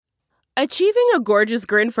Achieving a gorgeous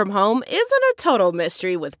grin from home isn't a total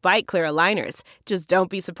mystery with Byte Clear aligners. Just don't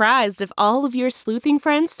be surprised if all of your sleuthing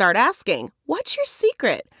friends start asking, "What's your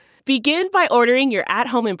secret?" Begin by ordering your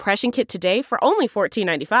at-home impression kit today for only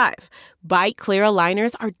 $14.95. Byte Clear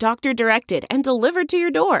aligners are doctor-directed and delivered to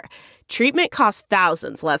your door. Treatment costs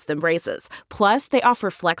thousands less than braces. Plus, they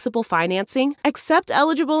offer flexible financing, accept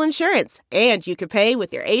eligible insurance, and you can pay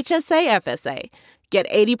with your HSA FSA. Get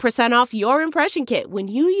 80% off your impression kit when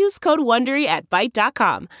you use code WONDERY at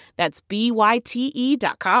Byte.com. That's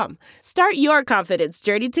BYTE.com. Start your confidence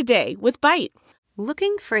journey today with Byte.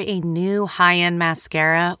 Looking for a new high-end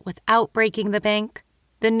mascara without breaking the bank?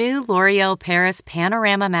 The new L'Oreal Paris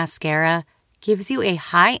Panorama Mascara gives you a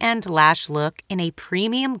high-end lash look in a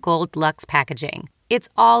premium gold luxe packaging. It's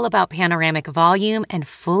all about panoramic volume and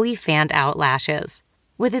fully fanned-out lashes.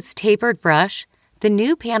 With its tapered brush, the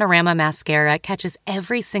new Panorama Mascara catches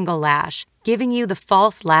every single lash, giving you the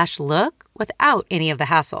false lash look without any of the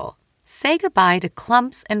hassle. Say goodbye to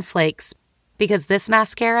clumps and flakes, because this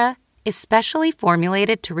mascara is specially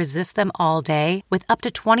formulated to resist them all day with up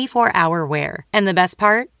to 24-hour wear. And the best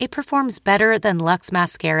part? It performs better than Luxe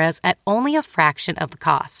mascaras at only a fraction of the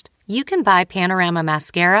cost. You can buy Panorama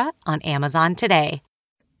Mascara on Amazon today.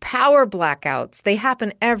 Power blackouts. They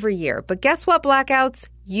happen every year. But guess what, blackouts?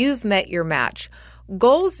 You've met your match.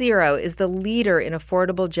 Goal Zero is the leader in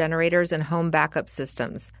affordable generators and home backup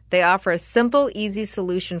systems. They offer a simple, easy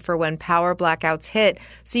solution for when power blackouts hit,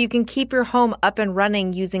 so you can keep your home up and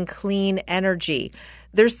running using clean energy.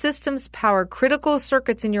 Their systems power critical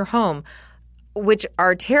circuits in your home, which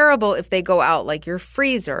are terrible if they go out, like your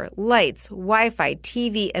freezer, lights, Wi-Fi,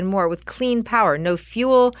 TV, and more, with clean power. No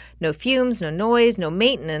fuel, no fumes, no noise, no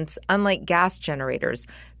maintenance, unlike gas generators.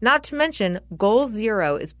 Not to mention, Goal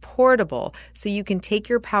Zero is portable, so you can take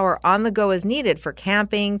your power on the go as needed for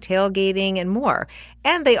camping, tailgating, and more.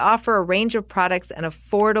 And they offer a range of products and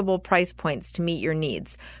affordable price points to meet your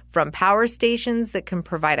needs. From power stations that can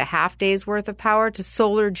provide a half day's worth of power to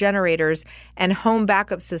solar generators and home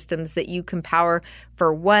backup systems that you can power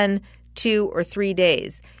for 1, 2, or 3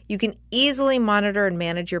 days. You can easily monitor and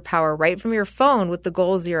manage your power right from your phone with the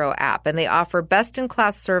Goal Zero app, and they offer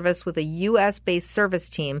best-in-class service with a U.S.-based service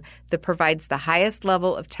team that provides the highest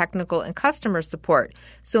level of technical and customer support.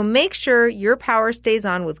 So make sure your power stays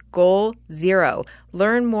on with Goal Zero.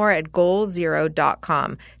 Learn more at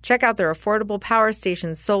goalzero.com. Check out their affordable power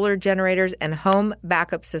stations, solar generators, and home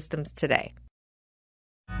backup systems today.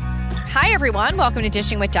 Hi, everyone. Welcome to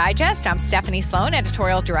Dishing with Digest. I'm Stephanie Sloan,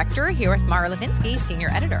 editorial director, here with Mara Levinsky, senior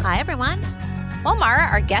editor. Hi, everyone. Well, Mara,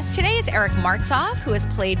 our guest today is Eric Martsolf, who has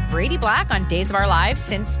played Brady Black on Days of Our Lives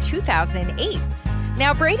since 2008.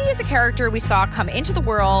 Now, Brady is a character we saw come into the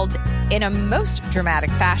world in a most dramatic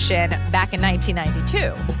fashion back in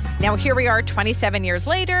 1992. Now, here we are 27 years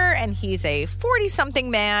later, and he's a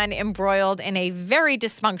 40-something man embroiled in a very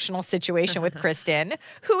dysfunctional situation with Kristen,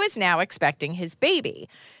 who is now expecting his baby.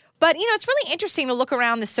 But, you know, it's really interesting to look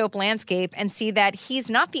around the soap landscape and see that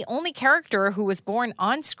he's not the only character who was born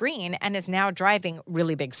on screen and is now driving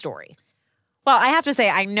really big story. Well, I have to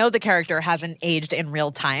say, I know the character hasn't aged in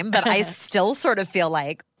real time, but I still sort of feel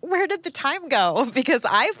like, where did the time go? Because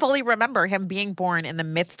I fully remember him being born in the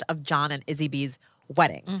midst of John and Izzy B's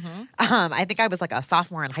wedding. Mm-hmm. I think I was like a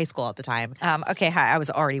sophomore in high school at the time. Okay, hi, I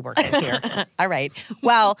was already working here. All right.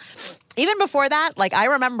 Well, even before that, like I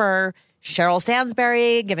remember Cheryl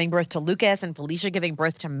Stansberry giving birth to Lucas and Felicia giving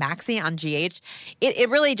birth to Maxie on GH. It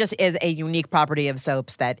really just is a unique property of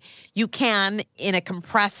soaps that you can, in a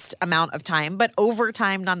compressed amount of time, but over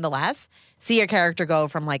time nonetheless, see a character go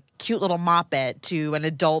from like cute little moppet to an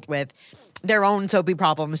adult with their own soapy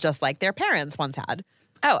problems just like their parents once had.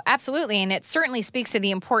 Oh, absolutely. And it certainly speaks to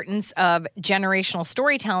the importance of generational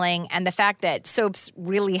storytelling and the fact that soaps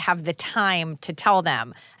really have the time to tell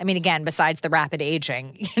them. I mean, again, besides the rapid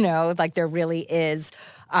aging, you know, like there really is,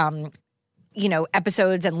 you know,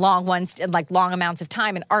 episodes and long ones and like long amounts of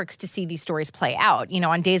time and arcs to see these stories play out. You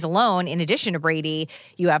know, on Days Alone, in addition to Brady,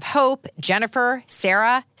 you have Hope, Jennifer,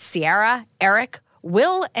 Sarah, Sierra, Eric,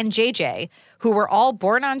 Will, and JJ, who were all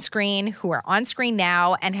born on screen, who are on screen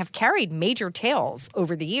now, and have carried major tales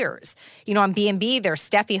over the years. You know, on B&B, there's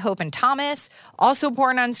Steffi, Hope, and Thomas, also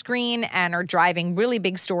born on screen and are driving really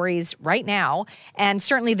big stories right now. And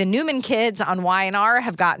certainly the Newman kids on Y&R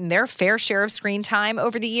have gotten their fair share of screen time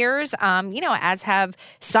over the years, you know, as have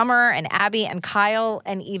Summer and Abby and Kyle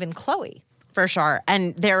and even Chloe. For sure.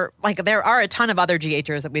 And there are a ton of other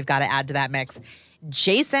GHers that we've got to add to that mix.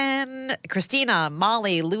 Jason, Christina,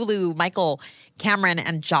 Molly, Lulu, Michael, Cameron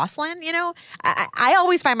and Jocelyn, you know, I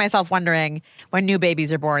always find myself wondering when new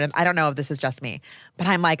babies are born, and I don't know if this is just me, but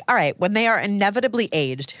I'm like, all right, when they are inevitably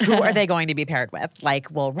aged, who are they going to be paired with?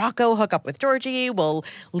 Like, will Rocco hook up with Georgie? Will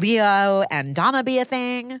Leo and Donna be a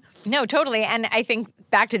thing? No, totally. And I think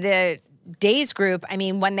back to the Days group, I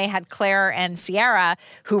mean, when they had Claire and Sierra,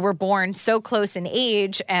 who were born so close in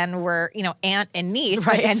age and were, you know, aunt and niece,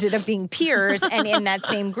 Right. but ended up being peers and in that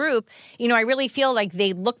same group, you know, I really feel like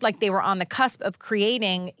they looked like they were on the cusp of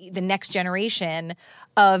creating the next generation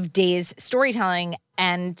of Days storytelling,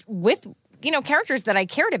 and with, you know, characters that I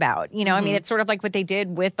cared about. You know, I mean, it's sort of like what they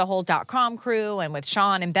did with the whole .com crew and with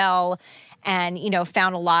Sean and Belle, and, you know,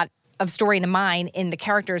 found a lot of story to mine in the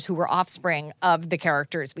characters who were offspring of the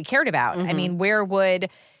characters we cared about. I mean, where would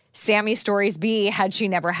Sammy's stories be had she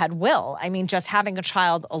never had Will? I mean, just having a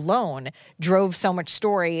child alone drove so much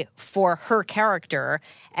story for her character.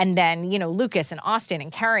 And then, you know, Lucas and Austin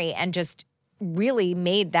and Carrie, and just really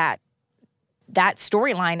made that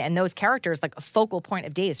storyline and those characters like a focal point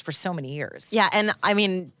of Days for so many years. Yeah, and I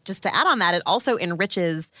mean, just to add on that, it also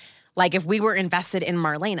enriches, like, if we were invested in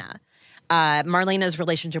Marlena. Marlena's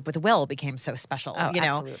relationship with Will became so special, Oh, you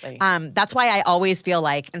know? absolutely. That's why I always feel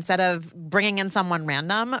like instead of bringing in someone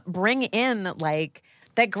random, bring in like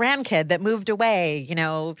that grandkid that moved away, you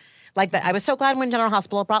know? Like I was so glad when General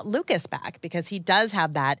Hospital brought Lucas back, because he does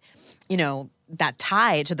have that, you know, that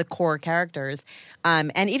tie to the core characters.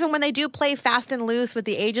 And even when they do play fast and loose with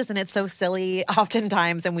the ages, and it's so silly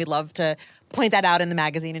oftentimes, and we love to point that out in the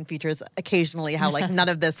magazine and features occasionally, how like none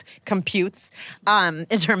of this computes in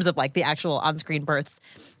terms of like the actual on-screen births.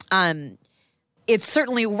 It's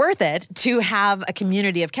certainly worth it to have a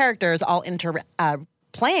community of characters all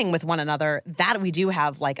playing with one another that we do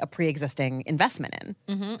have like a pre-existing investment in.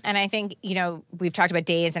 Mm-hmm. And I think, you know, we've talked about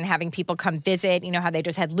Days and having people come visit, you know, how they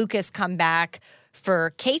just had Lucas come back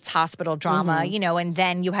for Kate's hospital drama, you know, and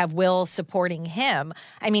then you have Will supporting him.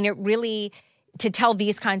 I mean, it really, to tell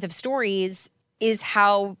these kinds of stories is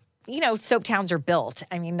how, you know, soap towns are built.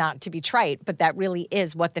 I mean, not to be trite, but that really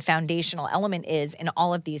is what the foundational element is in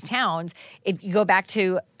all of these towns. If you go back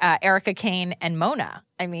to Erica Kane and Mona,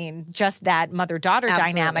 I mean, just that mother-daughter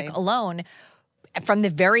dynamic alone from the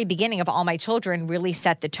very beginning of All My Children really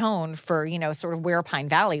set the tone for, you know, sort of where Pine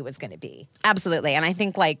Valley was going to be. Absolutely. And I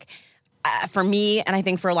think like for me, and I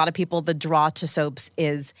think for a lot of people, the draw to soaps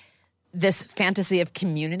is this fantasy of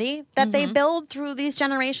community that they build through these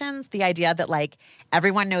generations. The idea that like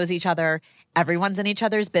everyone knows each other, everyone's in each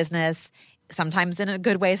other's business, sometimes in a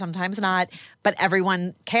good way, sometimes not, but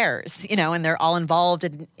everyone cares, you know, and they're all involved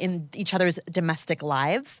in each other's domestic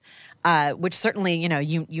lives, which certainly, you know,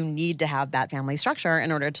 you need to have that family structure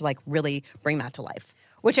in order to like really bring that to life.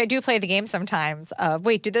 Which I do play the game sometimes of,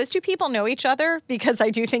 wait, do those two people know each other? Because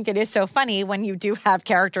I do think it is so funny when you do have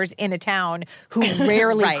characters in a town who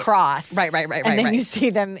rarely cross. Right. And then you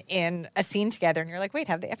see them in a scene together and you're like, wait,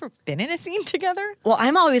 have they ever been in a scene together? Well,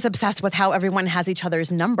 I'm always obsessed with how everyone has each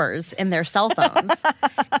other's numbers in their cell phones.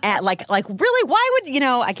 And like really, why would, you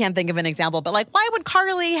know, I can't think of an example, but like, why would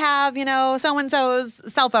Carly have, you know,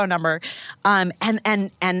 so-and-so's cell phone number? And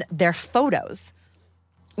their photos.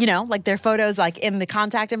 You know, like their photos, like in the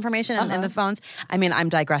contact information and in the phones. I mean, I'm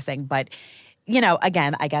digressing, but you know,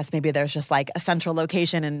 again, I guess maybe there's just like a central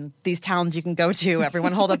location in these towns you can go to.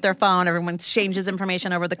 Everyone hold up their phone. Everyone exchanges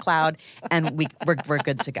information over the cloud, and we're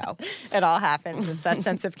good to go. It all happens. It's that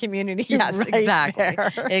sense of community. Yes, right exactly,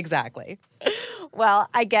 there. exactly. Well,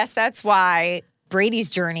 I guess that's why Brady's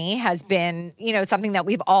journey has been, you know, something that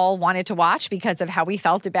we've all wanted to watch because of how we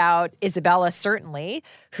felt about Isabella, certainly,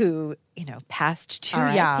 who, you know, passed too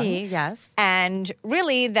young. Yes. And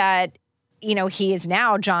really that, you know, he is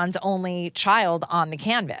now John's only child on the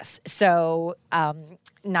canvas. So,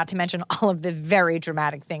 not to mention all of the very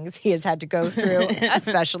dramatic things he has had to go through,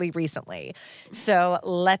 especially recently. So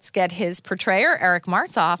let's get his portrayer, Eric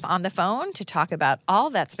Martzoff, on the phone to talk about all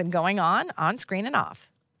that's been going on screen and off.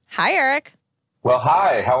 Hi, Eric. Well,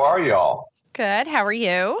 hi. How are y'all? Good. How are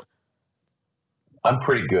you? I'm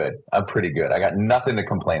pretty good. I got nothing to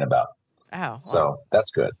complain about. Oh, well, so that's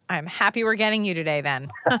good. I'm happy we're getting you today then.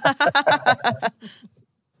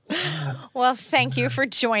 Well, thank you for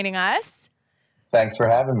joining us. Thanks for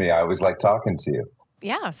having me. I always like talking to you.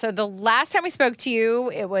 Yeah. So the last time we spoke to you,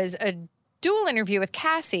 it was a dual interview with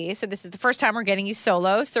Cassie. So this is the first time we're getting you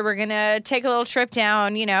solo. So we're going to take a little trip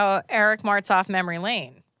down, you know, Eric Martzoff memory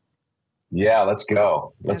lane. Yeah, let's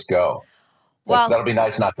go. Let's go. Well, that'll be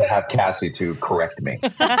nice not to have Cassie to correct me.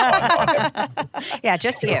 on yeah,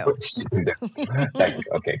 just you. Thank you.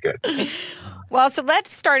 Okay, good. Well, so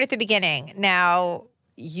let's start at the beginning. Now,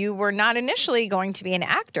 you were not initially going to be an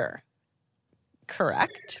actor,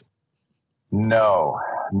 correct? No.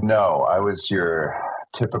 I was your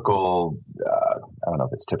typical, I don't know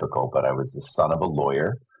if it's typical, but I was the son of a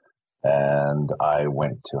lawyer. And I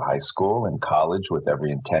went to high school and college with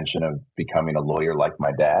every intention of becoming a lawyer like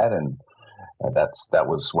my dad. And that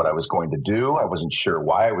was what I was going to do. I wasn't sure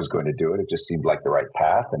why I was going to do it. It just seemed like the right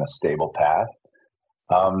path and a stable path.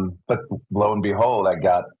 But lo and behold, I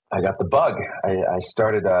got the bug. I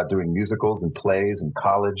started doing musicals and plays in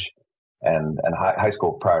college and high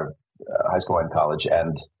school and college,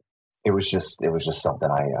 and it was just something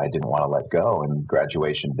I didn't want to let go. And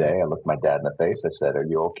graduation day, I looked my dad in the face. I said, "Are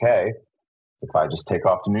you okay if I just take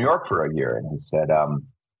off to New York for a year?" And he said,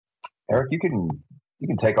 "Eric, you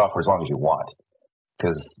can take off for as long as you want,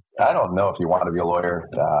 because I don't know if you want to be a lawyer.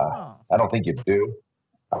 I don't think you do.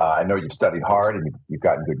 I know you've studied hard and you've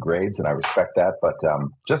gotten good grades, and I respect that. But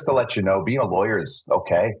just to let you know, being a lawyer is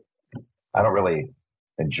okay. I don't really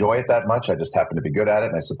enjoy it that much. I just happen to be good at it,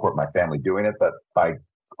 and I support my family doing it. But by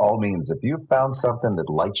all means, if you found something that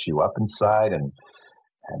lights you up inside and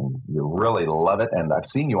you really love it, and I've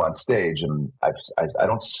seen you on stage, and I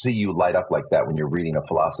don't see you light up like that when you're reading a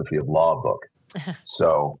philosophy of law book.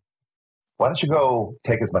 So why don't you go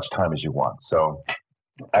take as much time as you want?" So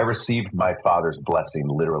I received my father's blessing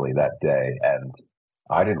literally that day, and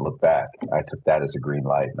I didn't look back. I took that as a green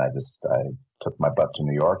light, and I took my butt to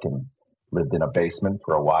New York and lived in a basement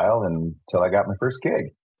for a while until I got my first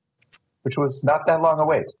gig, which was not that long a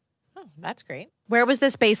wait. Oh, that's great. Where was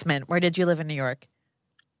this basement? Where did you live in New York?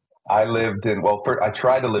 I lived in, I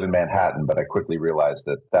tried to live in Manhattan, but I quickly realized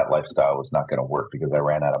that lifestyle was not going to work because I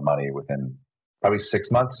ran out of money within probably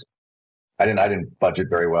 6 months. I didn't budget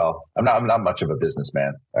very well. I'm not much of a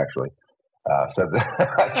businessman, actually. So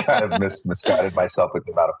I kind of misguided myself with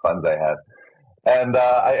the amount of funds I had. And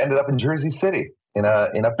I ended up in Jersey City in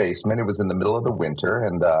a basement. It was in the middle of the winter,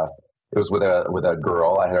 and it was with a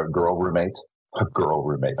girl. I had a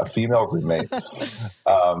female roommate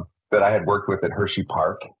that I had worked with at Hershey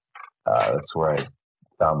Park. That's where I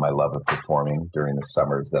found my love of performing during the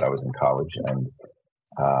summers that I was in college. And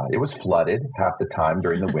it was flooded half the time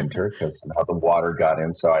during the winter because somehow the water got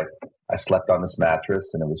in. So I slept on this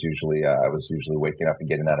mattress, and it was usually I was usually waking up and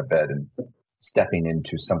getting out of bed and stepping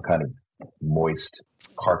into some kind of moist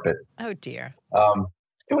carpet. Oh dear.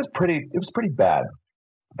 It was pretty bad.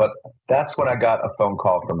 But that's when I got a phone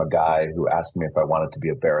call from a guy who asked me if I wanted to be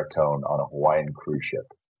a baritone on a Hawaiian cruise ship.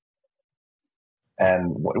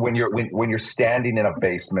 And when you're standing in a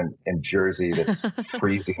basement in Jersey that's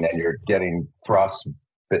freezing and you're getting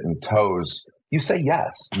frostbitten toes, you say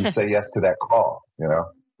yes. You say yes to that call, you know.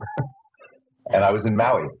 And I was in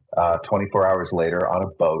Maui 24 hours later on a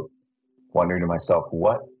boat, wondering to myself,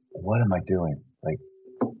 what am I doing? Like,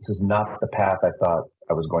 this is not the path I thought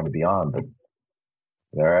I was going to be on. But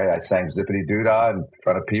there I sang Zippity Doo-Dah in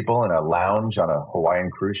front of people in a lounge on a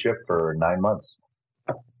Hawaiian cruise ship for 9 months.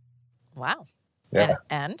 Wow. Yeah.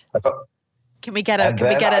 And can we get a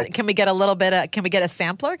little bit of, can we get a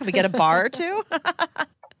sampler? Can we get a bar or two?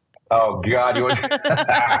 Oh God.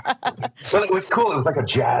 Well, it was cool. It was like a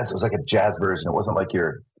jazz version. It wasn't like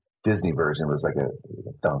your Disney version. It was like a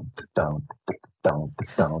dum dum dum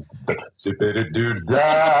dum zippity doo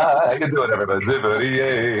dah. I can do it, everybody.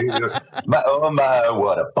 Zippity my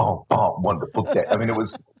what a wonderful day. I mean,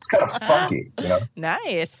 it's kind of funky, you know.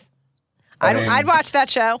 Nice. I'd watch that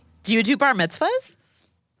show. Do you do bar mitzvahs?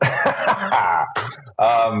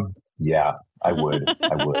 Yeah, I would.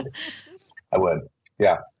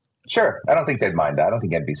 Yeah, sure. I don't think they'd mind that. I don't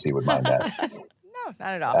think NBC would mind that. No,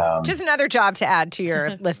 not at all. Just another job to add to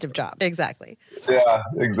your list of jobs. Exactly. Yeah,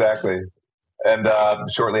 exactly. And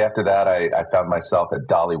shortly after that, I found myself at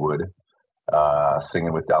Dollywood,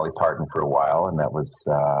 singing with Dolly Parton for a while, and that was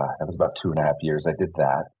about 2.5 years. I did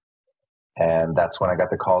that, and that's when I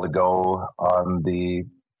got the call to go on the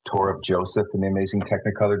tour of Joseph and the Amazing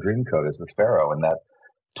Technicolor Dreamcoat as the Pharaoh, and that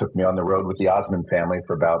took me on the road with the Osmond family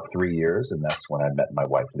for about 3 years, and that's when I met my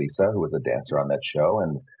wife Lisa, who was a dancer on that show.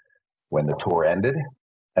 And when the tour ended,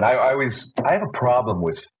 and I have a problem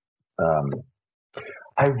with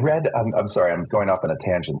I read, I'm sorry, I'm going off on a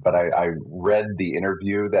tangent, but I read the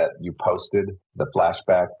interview that you posted, the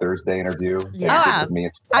Flashback Thursday interview. Yeah. With me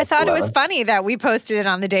I thought it was funny that we posted it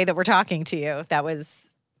on the day that we're talking to you. That was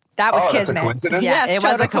kismet. That's a coincidence? Yes, it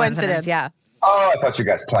was a coincidence. Yeah. Oh, I thought you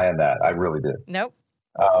guys planned that. I really did. Nope.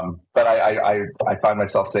 But I find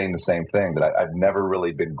myself saying the same thing, that I've never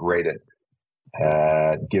really been great at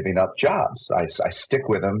giving up jobs. I stick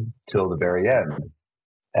with them till the very end.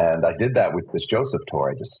 And I did that with this Joseph tour.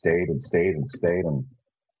 I just stayed and stayed and stayed. And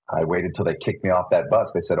I waited till they kicked me off that bus.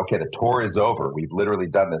 They said, okay, the tour is over. We've literally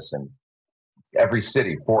done this in every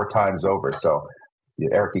city 4 times over. So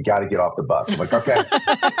Eric, you got to get off the bus. I'm like, okay.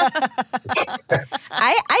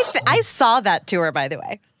 I saw that tour, by the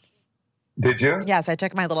way. Did you? Yes, I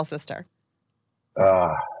took my little sister. You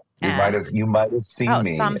might have seen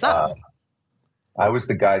me. Thumbs up. I was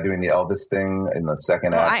the guy doing the Elvis thing in the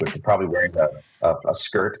second act, which is probably wearing a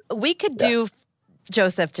skirt. We could do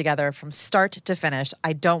Joseph together from start to finish.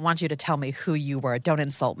 I don't want you to tell me who you were. Don't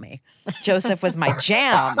insult me. Joseph was my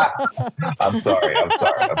jam. I'm sorry.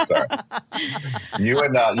 You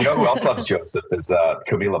know who else loves Joseph is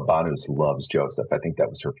Camila Banus loves Joseph. I think that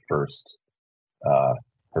was her first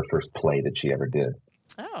play that she ever did.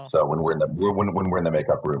 Oh. So when we're in the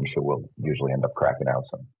makeup room, we'll usually end up cracking out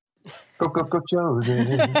some. Go Joseph.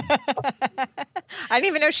 I didn't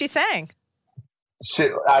even know she sang.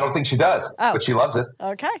 I don't think she does, but she loves it.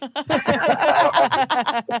 Okay.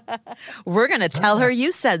 We're going to tell her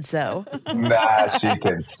you said so. Nah, she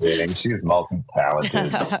can sing. She's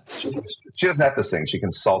multi-talented. She doesn't have to sing. She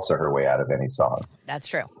can salsa her way out of any song. That's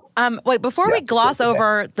true. Wait, before we gloss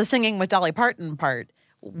over the singing with Dolly Parton part,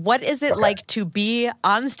 what is it like to be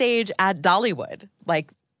on stage at Dollywood?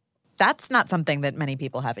 Like, that's not something that many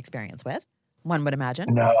people have experience with, one would imagine.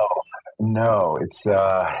 No.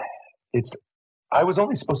 It's. I was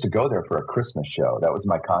only supposed to go there for a Christmas show. That was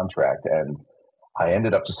my contract, and I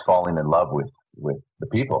ended up just falling in love with the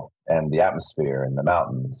people and the atmosphere and the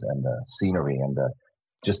mountains and the scenery and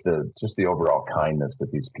just the overall kindness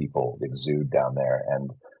that these people exude down there.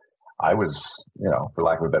 And I was, for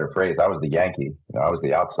lack of a better phrase, I was the Yankee. I was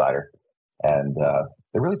the outsider, and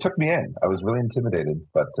they really took me in. I was really intimidated,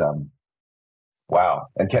 but wow!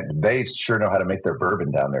 And they sure know how to make their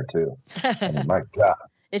bourbon down there too. I mean, my God.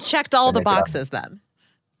 It checked all the boxes then.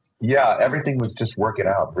 Yeah, everything was just working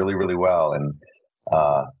out really, really well. And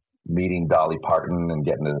meeting Dolly Parton and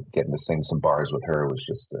getting to sing some bars with her was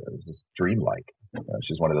just dreamlike.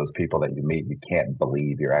 She's one of those people that you meet, you can't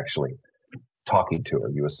believe you're actually talking to her.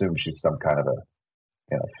 You assume she's some kind of a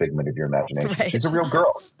figment of your imagination. Right. She's a real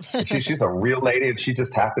girl. She's a real lady, and she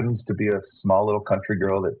just happens to be a small little country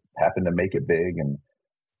girl that happened to make it big. And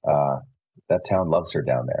that town loves her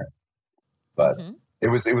down there. But It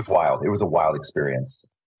was wild. It was a wild experience.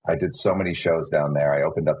 I did so many shows down there. I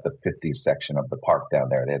opened up the 50s section of the park down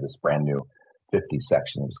there. They had this brand new 50s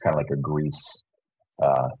section. It was kind of like a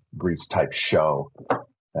Grease type show.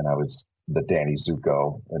 And I was the Danny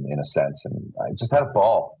Zuko in a sense. And I just had a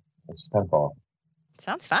ball.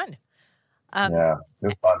 Sounds fun. Yeah, it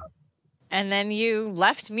was fun. And then you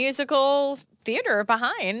left musical theater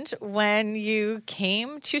behind when you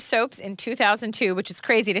came to Soaps in 2002, which is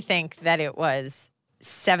crazy to think that it was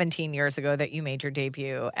 17 years ago that you made your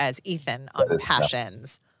debut as Ethan on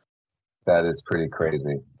Passions. That is pretty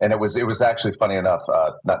crazy. And it was actually funny enough,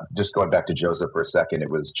 not just going back to Joseph for a second, it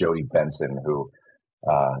was Jodie Benson who,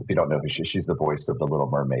 if you don't know who she's the voice of The Little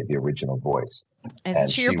Mermaid, the original voice. Isn't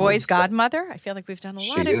she your boy's godmother? I feel like we've done a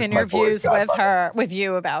lot of interviews with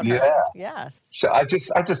you about her. Yeah. Yes. I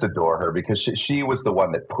just adore her because she was the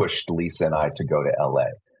one that pushed Lisa and I to go to LA.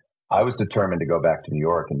 I was determined to go back to New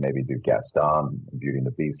York and maybe do Gaston, Beauty and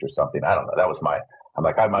the Beast or something. I don't know. That was I'm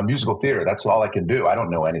like, I'm a musical theater. That's all I can do. I don't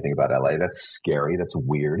know anything about LA. That's scary. That's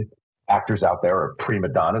weird. Actors out there are prima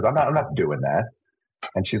donnas. I'm not doing that.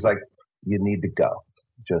 And she's like, you need to go.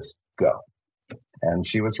 Just go. And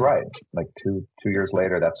she was right. Like two years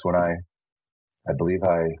later, that's when I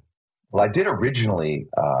did originally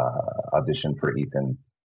audition for Ethan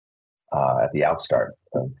at the outstart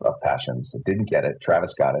of Passions. I didn't get it.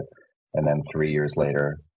 Travis got it. And then 3 years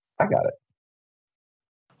later, I got it.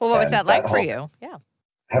 Well, what was that like for you? Yeah.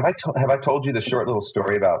 Have I told you the short little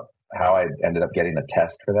story about how I ended up getting a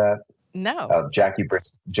test for that? No. Jackie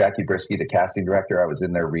Brisky, the casting director, I was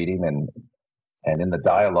in there reading, and in the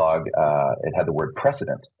dialogue, it had the word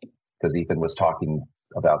precedent because Ethan was talking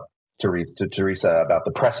about to Teresa about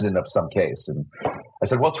the precedent of some case. And I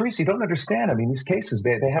said, well, Teresa, you don't understand. I mean, these cases,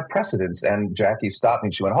 they have precedents. And Jackie stopped me.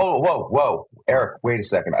 She went, oh, whoa, Eric, wait a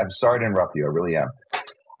second. I'm sorry to interrupt you. I really am.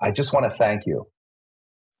 I just want to thank you.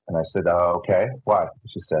 And I said, okay, why?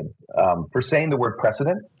 She said, for saying the word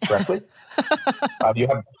precedent correctly. You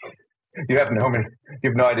have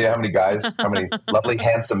no idea how many lovely,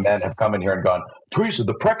 handsome men have come in here and gone, Teresa,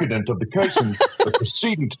 the precedent of the case and the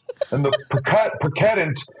precedent and the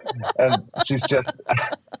precedent. And she's just,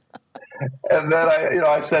 and then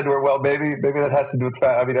I said to her, well, maybe that has to do with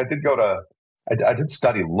that. I mean, I did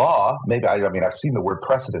study law. Maybe, I've seen the word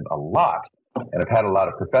precedent a lot and I've had a lot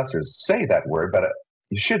of professors say that word, but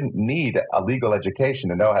you shouldn't need a legal education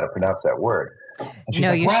to know how to pronounce that word. And she's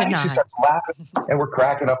you should not. She starts laughing, and we're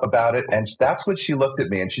cracking up about it. And that's when she looked at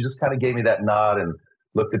me, and she just kind of gave me that nod and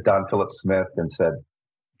looked at Don Philip Smith and said,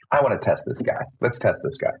 I want to test this guy. Let's test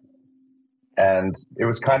this guy. And it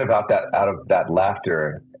was kind of out of that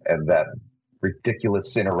laughter and that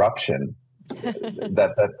ridiculous interruption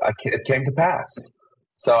it came to pass.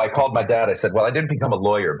 So I called my dad. I said, well, I didn't become a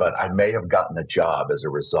lawyer, but I may have gotten a job as a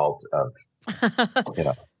result of,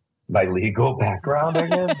 my legal background, I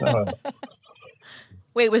guess.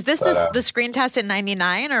 Wait, was this the screen test in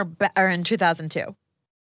 99 or in 2002?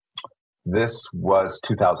 This was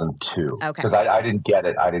 2002. Okay. Because I didn't get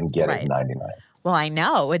it. I didn't get it in 99. Well, I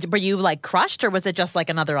know. Were you like crushed, or was it just like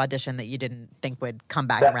another audition that you didn't think would come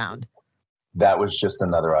back around? That was just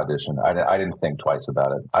another audition. I didn't think twice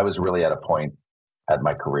about it. I was really at a point at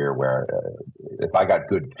my career where if I got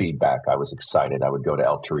good feedback, I was excited. I would go to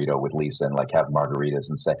El Torito with Lisa and like have margaritas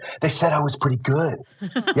and say, they said I was pretty good.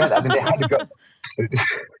 Yeah, I mean, they had to go.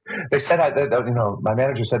 They said, my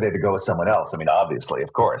manager said they had to go with someone else. I mean, obviously,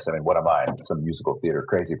 of course. I mean, what am I? I'm some musical theater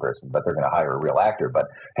crazy person, but they're going to hire a real actor. But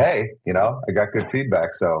hey, I got good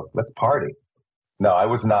feedback, so let's party. No, I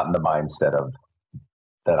was not in the mindset of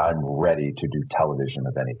that I'm ready to do television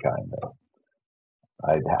of any kind.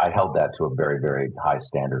 I held that to a very, very high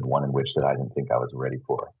standard, one in which that I didn't think I was ready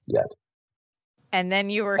for yet. And then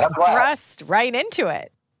you were thrust right into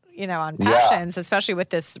it, on Passions, especially with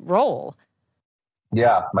this role.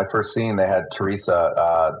 Yeah, my first scene, they had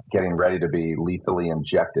Teresa getting ready to be lethally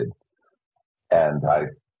injected. And I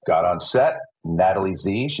got on set, Natalie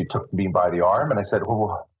Z, she took me by the arm, and I said,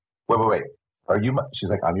 wait, are you she's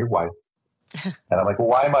like, I'm your wife. And I'm like, well,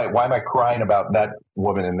 why am I crying about that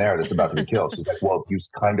woman in there that's about to be killed? She's like, well, you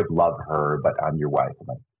kind of love her, but I'm your wife. I'm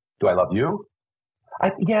like, do I love you?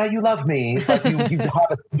 Yeah, you love me, but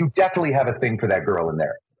you definitely have a thing for that girl in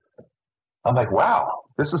there. I'm like, wow,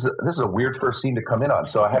 this is a weird first scene to come in on.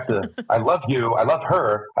 So I love you, I love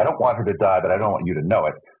her. I don't want her to die, but I don't want you to know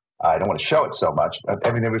it. I don't want to show it so much.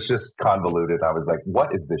 I mean, it was just convoluted. I was like,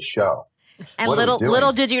 what is this show? And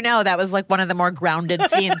little did you know that was like one of the more grounded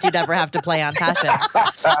scenes you'd ever have to play on Passions.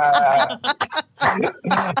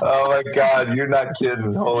 Oh my God, you're not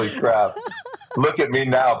kidding. Holy crap. Look at me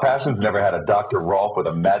now. Passions never had a Dr. Rolf with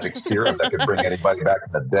a magic serum that could bring anybody back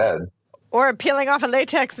from the dead. Or peeling off a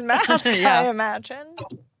latex mask, I imagine.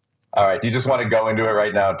 All right, you just want to go into it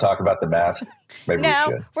right now and talk about the mask? Maybe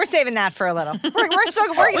we're saving that for a little. We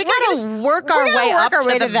got to work our way up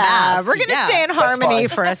to the mask. We're going to stay in harmony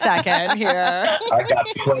for a second here. I got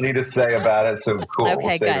plenty to say about it, so cool.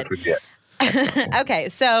 Okay, good. Okay,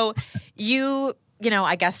 so you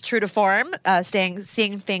I guess true to form, seeing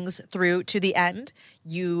things through to the end.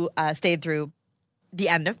 You stayed through the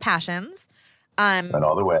end of Passions. And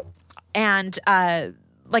all the way. And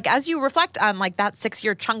as you reflect on that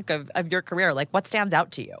 6-year chunk of your career, what stands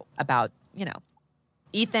out to you about,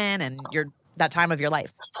 Ethan and that time of your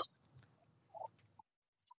life?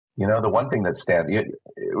 The one thing that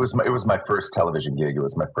it was my first television gig. It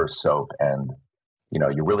was my first soap, and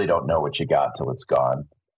you really don't know what you got till it's gone.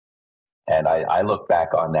 And I look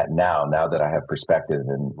back on that now that I have perspective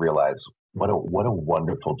and realize what a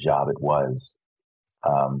wonderful job it was.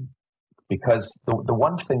 Because the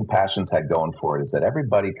one thing Passions had going for it is that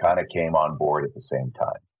everybody kind of came on board at the same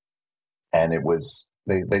time. And it was,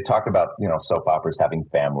 they talk about, soap operas having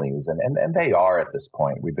families, and they are at this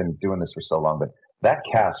point. We've been doing this for so long, but that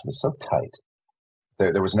cast was so tight.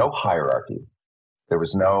 There was no hierarchy. There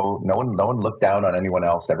was no one looked down on anyone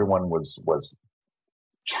else. Everyone was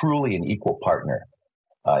truly an equal partner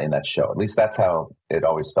in that show. At least that's how it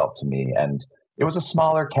always felt to me. And it was a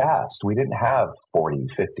smaller cast. We didn't have 40,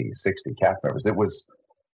 50, 60 cast members. It was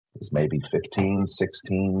maybe 15,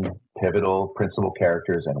 16 pivotal principal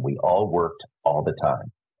characters, and we all worked all the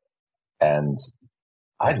time. And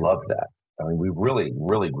I loved that. I mean, we really,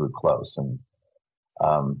 really grew close. And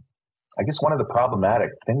I guess one of the problematic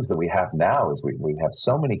things that we have now is we have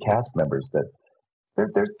so many cast members that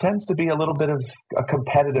there tends to be a little bit of a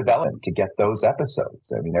competitive element to get those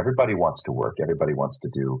episodes. I mean, everybody wants to work. Everybody wants to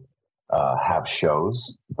have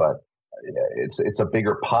shows, but it's a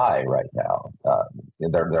bigger pie right now.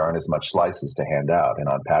 There aren't as much slices to hand out. And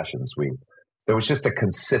on Passions, there was just a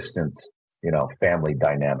consistent, family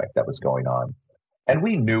dynamic that was going on. And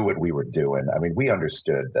we knew what we were doing. I mean, we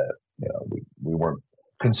understood that, we weren't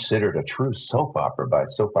considered a true soap opera by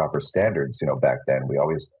soap opera standards, back then. We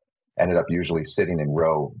always ended up usually sitting in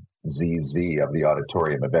row ZZ of the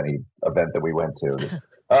auditorium of any event that we went to.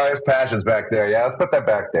 Oh, there's Passions back there. Yeah, let's put that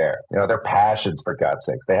back there. They're Passions, for God's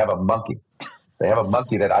sakes. They have a monkey. They have a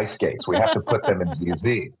monkey that ice skates. We have to put them in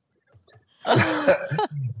ZZ.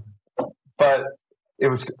 But it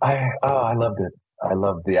was, I loved it. I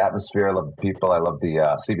loved the atmosphere. I loved the people. I loved the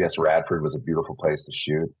CBS Radford was a beautiful place to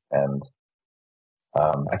shoot. And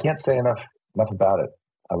I can't say enough about it.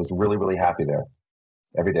 I was really, really happy there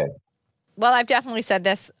every day. Well, I've definitely said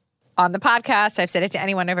this on the podcast. I've said it to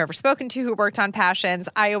anyone I've ever spoken to who worked on Passions.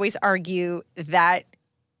 I always argue that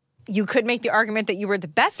you could make the argument that you were the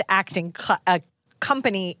best acting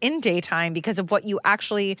company in daytime because of what you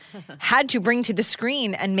actually had to bring to the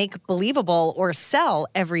screen and make believable or sell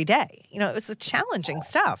every day. You know, it was challenging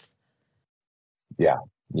stuff. Yeah.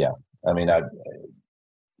 I mean,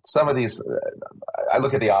 some of these, I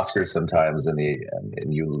look at the Oscars sometimes, and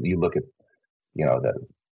you look at, you know,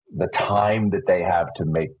 the time that they have to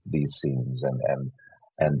make these scenes,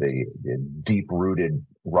 and the deep rooted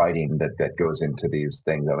writing that goes into these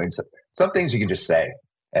things. I mean, some things you can just say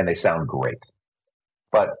and they sound great,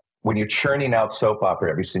 but when you're churning out soap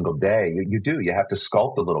opera every single day, you have to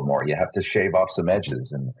sculpt a little more. You have to shave off some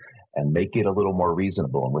edges and make it a little more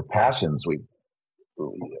reasonable. And with Passions, we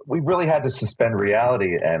really had to suspend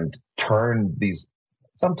reality and turn these,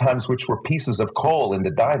 sometimes which were pieces of coal,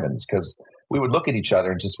 into diamonds, because we would look at each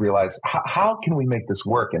other and just realize, how can we make this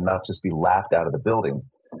work and not just be laughed out of the building?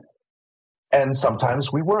 And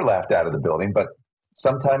sometimes we were laughed out of the building, but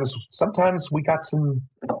sometimes we got some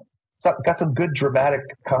good dramatic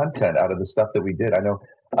content out of the stuff that we did. I know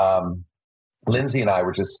Lindsay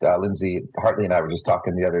Hartley and I were just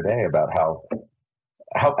talking the other day about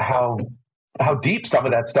how deep some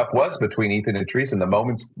of that stuff was between Ethan and Teresa, and the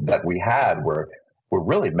moments that we had were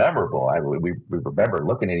really memorable. We remember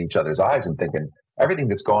looking at each other's eyes and thinking, everything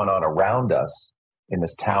that's going on around us in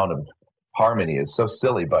this town of Harmony is so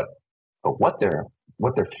silly, but what they're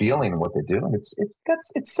feeling and what they're doing, it's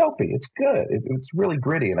soapy, it's good, it's really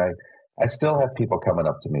gritty. And I still have people coming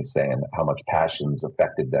up to me saying how much Passions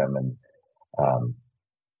affected them, and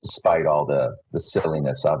despite all the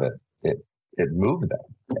silliness of it, it moved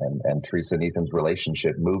them, and Teresa and Ethan's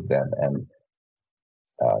relationship moved them, and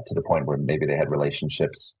to the point where maybe they had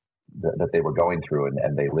relationships that they were going through,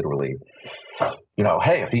 and they literally, you know,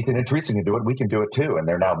 hey, if Ethan and Teresa can do it, we can do it too. And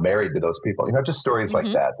they're now married to those people. You know, just stories like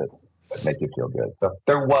that make you feel good. So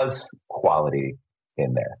there was quality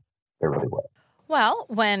in there. There really was. Well,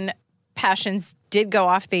 when Passions did go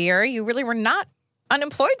off the air, you really were not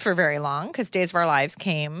unemployed for very long, because Days of Our Lives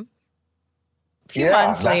came a few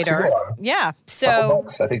months later. Yeah. So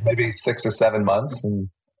I think maybe 6 or 7 months. And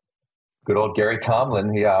good old Gary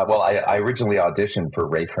Tomlin. I originally auditioned for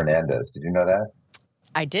Ray Fernandez. Did you know that?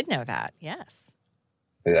 I did know that. Yes.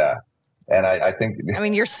 Yeah. And I think, I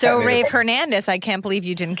mean, you're so Ray Fernandez. I can't believe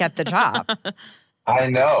you didn't get the job. I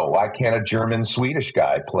know. Why can't a German-Swedish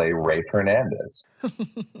guy play Ray Fernandez?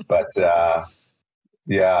 But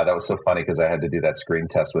yeah, that was so funny, because I had to do that screen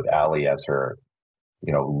test with Allie as her,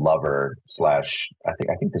 you know, lover / I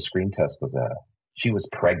think the screen test was she was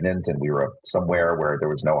pregnant, and we were somewhere where there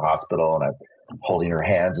was no hospital, and I'm holding her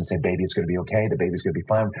hands and saying, baby, it's going to be okay. The baby's going to be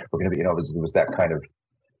fine. We're going to be, you know, it was that kind of,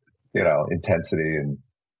 you know, intensity.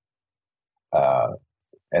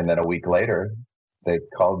 And then a week later, they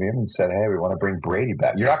called me in and said, hey, we want to bring Brady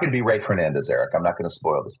back. You're not going to be Ray Fernandez, Eric. I'm not going to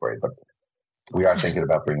spoil this for you, but we are thinking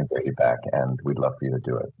about bringing Brady back, and we'd love for you to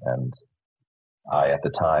do it. And I, at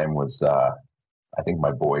the time, was, I think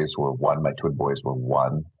my boys were one, my twin boys were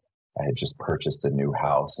one. I had just purchased a new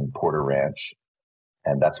house in Porter Ranch,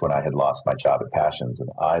 and that's when I had lost my job at Passions. And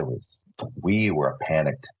we were a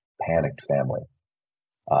panicked family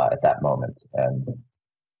at that moment. And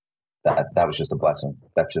that was just a blessing.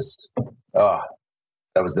 That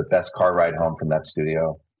was the best car ride home from that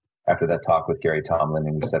studio. After that talk with Gary Tomlin,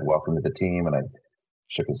 and he said, welcome to the team. And I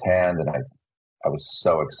shook his hand, and I was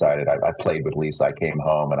so excited. I played with Lisa. I came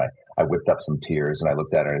home, and I whipped up some tears, and I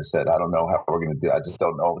looked at her and said, I don't know how we're going to do it. I just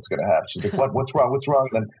don't know what's going to happen. She's like, what's wrong? What's wrong?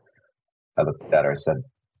 And then I looked at her, I said,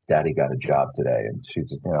 Daddy got a job today. And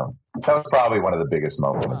she's, you know, that was probably one of the biggest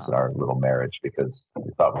moments in our little marriage, because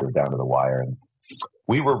we thought we were down to the wire. And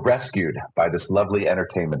we were rescued by this lovely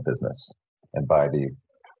entertainment business and by the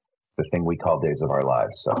thing we call Days of Our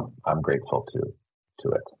Lives. So I'm grateful to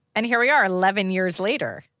it. And here we are 11 years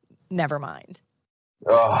later. Never mind.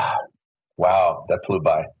 Oh, wow. That flew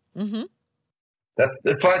by. Mm-hmm.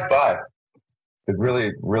 It flies by. It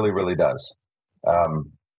really, really, really does.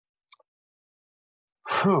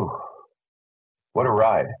 What a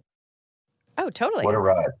ride. Oh, totally. What a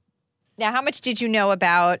ride. Now, how much did you know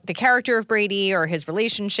about the character of Brady or his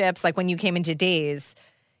relationships? Like when you came into Days,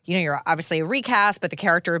 you know, you're obviously a recast, but the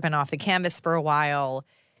character had been off the canvas for a while.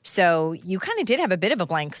 So you kind of did have a bit of a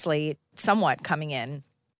blank slate somewhat coming in.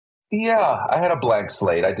 Yeah, I had a blank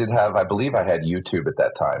slate. I believe I had YouTube at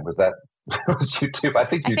that time. Was YouTube? I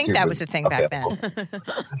think that was the thing back then.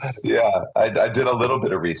 Yeah, I did a little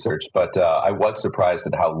bit of research, but I was surprised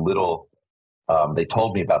at how little they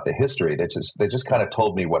told me about the history. They just kind of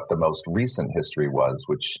told me what the most recent history was,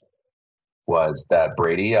 which was that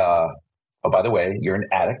Brady, oh, by the way, you're an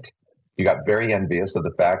addict. You got very envious of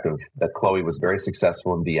the fact that Khloe was very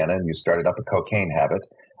successful in Vienna, and you started up a cocaine habit.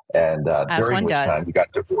 And during which time you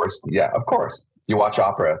got divorced. Yeah, of course. You watch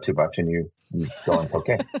opera too much and you go on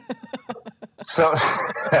cocaine. So,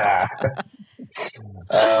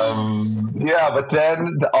 but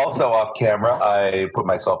then also off camera, I put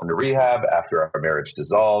myself into rehab after our marriage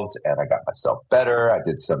dissolved, and I got myself better. I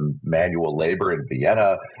did some manual labor in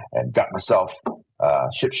Vienna and got myself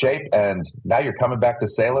shipshape. And now you're coming back to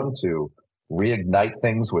Salem to reignite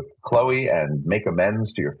things with Khloe and make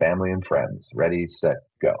amends to your family and friends. Ready, set,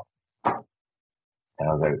 go. And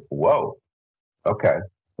I was like, whoa, okay.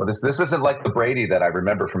 Well, this isn't like the Brady that I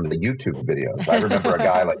remember from the YouTube videos. I remember a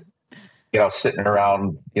guy sitting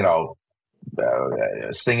around,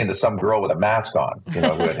 singing to some girl with a mask on, who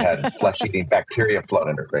had flesh-eating bacteria float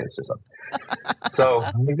in her face or something. So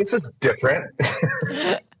this is different.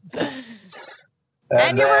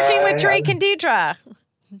 And you're working with Drake and Deidre.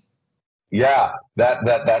 Yeah, that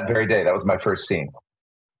very day, that was my first scene.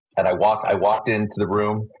 And I walked into the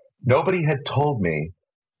room. Nobody had told me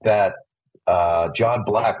that John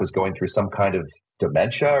Black was going through some kind of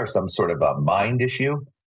dementia or some sort of a mind issue.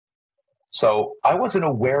 So I wasn't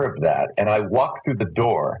aware of that. And I walked through the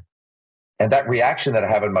door, and that reaction that I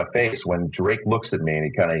have in my face when Drake looks at me and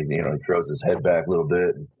he kind of, he throws his head back a little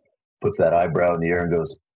bit and puts that eyebrow in the air and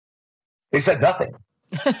goes, he said nothing.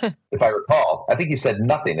 If I recall, I think he said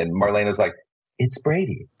nothing. And Marlena's like, it's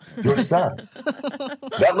Brady, your son.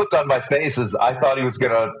 That look on my face is, I thought he was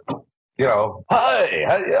going to, hi,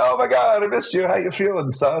 oh my God, I missed you. How you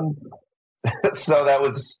feeling, son? So that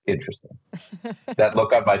was interesting. That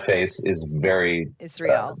look on my face is it's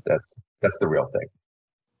real. That's the real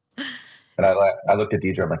thing. And I looked at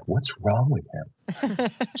Deidre. I'm like, what's wrong with him?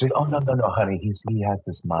 She's like, oh, no, honey. He has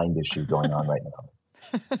this mind issue going on right now.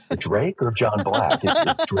 Drake or John Black? Is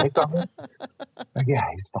Drake on it? Like, yeah,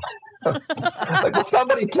 he's fine. Like, will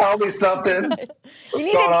somebody tell me something?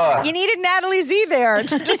 What's going on? You needed Natalie Z there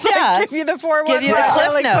to just give you the 411. Give you the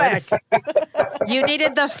cliff notes. You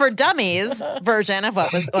needed the for dummies version of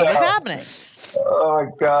what was happening. Oh my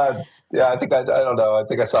God. Yeah, I don't know. I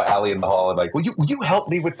think I saw Allie in the hall and like, will you help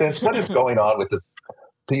me with this? What is going on with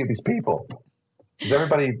these people? Is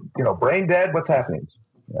everybody, brain dead? What's happening?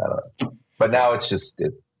 I don't know. But now it's just,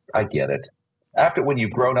 I get it. After when you've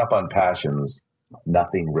grown up on Passions,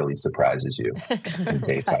 nothing really surprises you in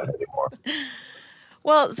daytime anymore.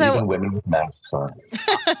 Well, so even women with masks on.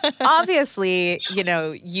 Obviously,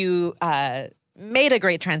 you made a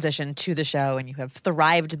great transition to the show and you have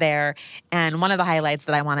thrived there. And one of the highlights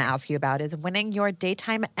that I want to ask you about is winning your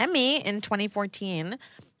Daytime Emmy in 2014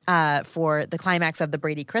 for the climax of the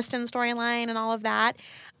Brady Kristen storyline and all of that.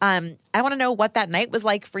 I want to know what that night was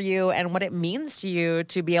like for you and what it means to you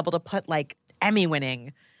to be able to put like Emmy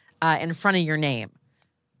winning in front of your name.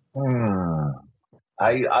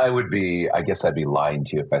 I guess I'd be lying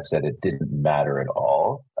to you if I said it didn't matter at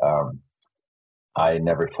all. I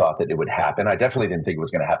never thought that it would happen. I definitely didn't think it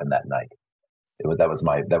was going to happen that night. That was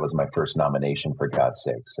my first nomination, for God's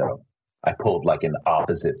sake. So I pulled like an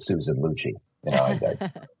opposite Susan Lucci. I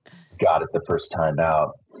got it the first time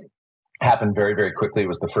out. Happened very, very quickly. It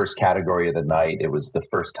was the first category of the night. It was the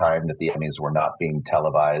first time that the Emmys were not being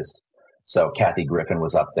televised. So Kathy Griffin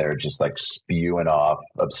was up there just like spewing off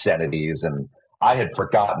obscenities. And I had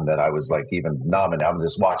forgotten that I was like even nominated. I'm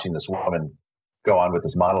just watching this woman go on with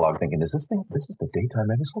this monologue thinking, this is the Daytime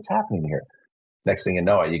Emmys? What's happening here? Next thing you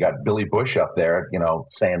know, you got Billy Bush up there,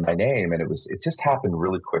 saying my name. And it just happened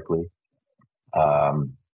really quickly.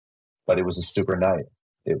 But it was a super night.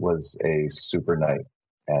 It was a super night.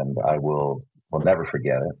 And I will never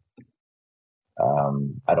forget it.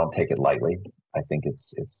 I don't take it lightly. I think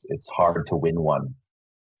it's hard to win one.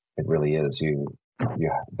 It really is.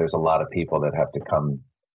 There's a lot of people that have to come,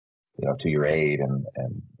 to your aid and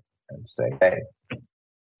say, hey,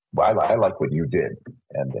 well, I like what you did,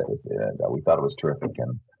 and we thought it was terrific.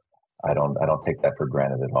 And I don't take that for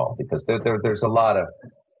granted at all, because there's a lot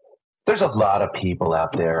of people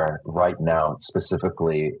out there right now,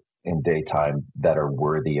 specifically in daytime, that are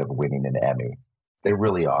worthy of winning an Emmy. They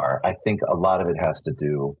really are. I think a lot of it has to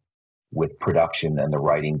do with production and the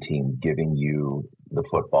writing team giving you the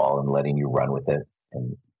football and letting you run with it,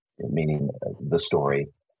 and meaning the story,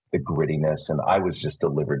 the grittiness. And I was just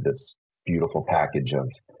delivered this beautiful package of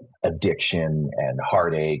addiction and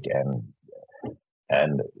heartache.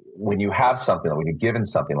 And when you have something, when you're given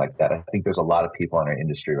something like that, I think there's a lot of people in our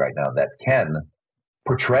industry right now that can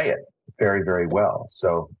portray it very, very well.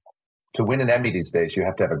 So to win an Emmy these days, you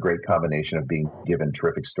have to have a great combination of being given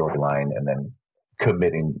terrific storyline and then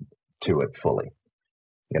committing to it fully.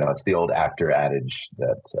 It's the old actor adage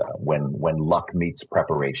that when luck meets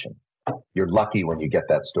preparation, you're lucky when you get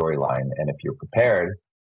that storyline, and if you're prepared,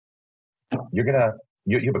 you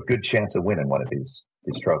have a good chance of winning one of these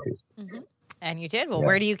trophies. Mm-hmm. And you did. Well,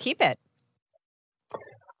 where do you keep it?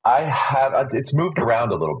 I have. It's moved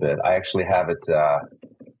around a little bit. I actually have it.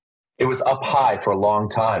 It was up high for a long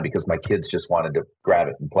time because my kids just wanted to grab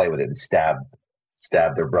it and play with it and stab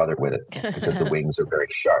their brother with it because the wings are very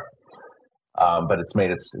sharp. But it's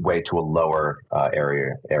made its way to a lower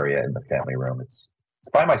area in the family room. It's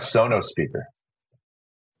by my Sonos speaker.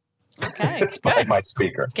 Okay, it's by my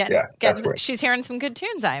speaker. That's where she's hearing some good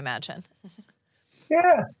tunes, I imagine.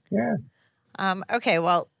 Yeah. Okay,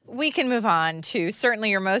 well, we can move on to certainly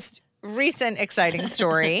your most recent exciting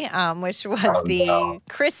story, which was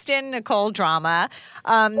Kristen Nicole drama.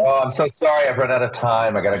 I'm so sorry. I've run out of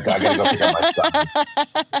time. I gotta go pick up my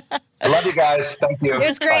son. I love you guys. Thank you. It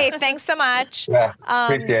was great. Thanks so much. Yeah,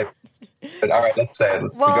 appreciate it. But all right, let's say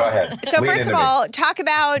it. Well, go ahead. So first of all, talk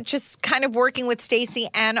about just kind of working with Stacey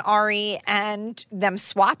and Ari and them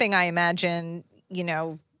swapping, I imagine,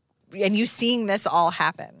 and you seeing this all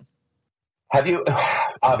happen. Have you,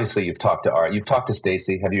 obviously you've talked to Ari, you've talked to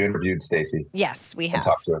Stacey. Have you interviewed Stacey? Yes, we have.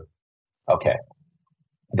 Talked to her? Okay.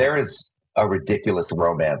 There is a ridiculous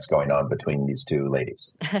romance going on between these two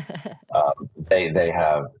ladies. They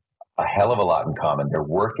have a hell of a lot in common. Their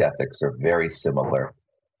work ethics are very similar.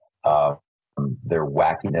 Their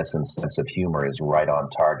wackiness and sense of humor is right on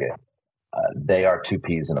target. They are two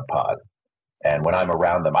peas in a pod. And when I'm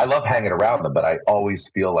around them, I love hanging around them, but I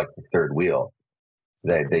always feel like the third wheel.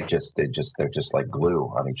 They're just like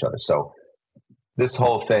glue on each other. So this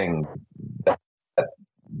whole thing that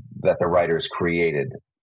the writers created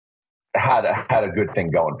had a good thing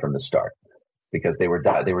going from the start because they were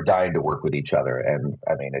dying to work with each other, and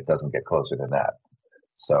I mean it doesn't get closer than that.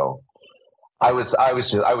 So I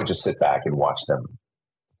would just sit back and watch them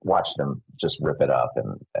just rip it up,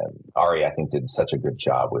 and Ari I think did such a good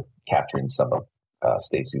job with capturing some of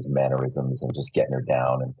Stacey's mannerisms and just getting her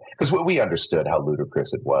down, and because we understood how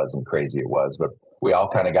ludicrous it was and crazy it was, but we all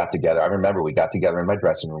kind of got together. I remember we got together in my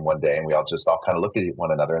dressing room one day and we all kind of looked at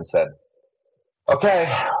one another and said, okay,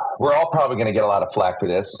 we're all probably going to get a lot of flack for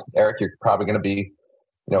this. Eric, you're probably going to be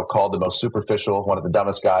called the most superficial, one of the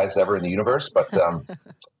dumbest guys ever in the universe, but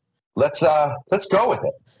let's go with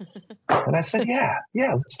it. And I said, yeah,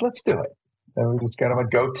 let's do it. And we just kind of a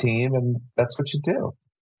go team, and that's what you do.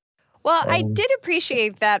 Well, I did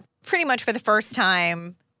appreciate that pretty much for the first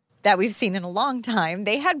time that we've seen in a long time.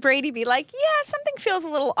 They had Brady be like, yeah, something feels a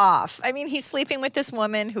little off. I mean, he's sleeping with this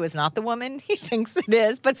woman who is not the woman he thinks it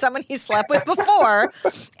is, but someone he slept with before.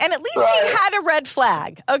 And at least he had a red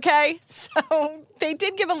flag, okay? So they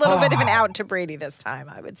did give a little bit of an out to Brady this time,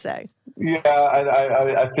 I would say. Yeah,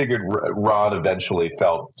 I figured Ron eventually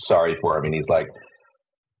felt sorry for him. And he's like,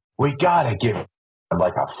 we got to give him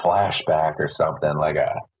like a flashback or something,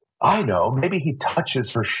 I know, maybe he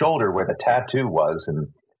touches her shoulder where the tattoo was and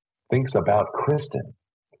thinks about Kristen.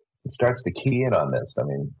 He starts to key in on this. I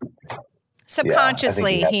mean,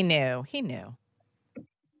 subconsciously, he knew. He knew.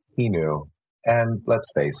 And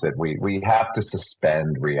let's face it, we have to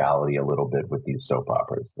suspend reality a little bit with these soap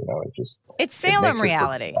operas. It's Salem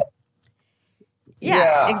reality.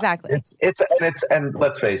 Yeah, exactly. And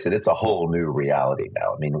let's face it, it's a whole new reality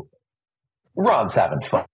now. I mean, Ron's having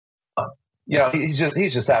fun. He's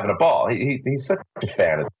just having a ball. He's such a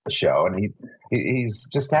fan of the show, and he's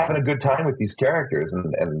just having a good time with these characters,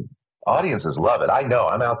 and audiences love it. I know.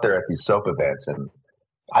 I'm out there at these soap events, and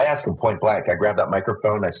I ask them point blank. I grab that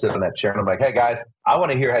microphone, I sit on that chair, and I'm like, "Hey guys, I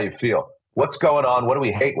want to hear how you feel. What's going on? What do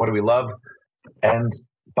we hate? What do we love?" And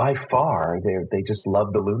by far, they just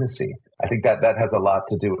love the lunacy. I think that has a lot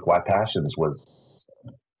to do with why Passions was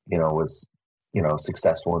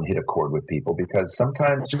successful and hit a chord with people, because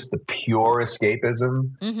sometimes just the pure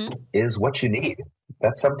escapism is what you need.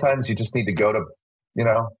 That sometimes you just need to go to,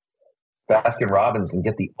 Baskin Robbins and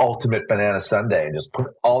get the ultimate banana sundae and just put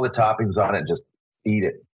all the toppings on it and just eat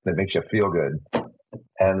it. That makes you feel good.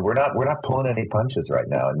 And we're not pulling any punches right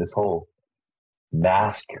now. And this whole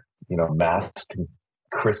masked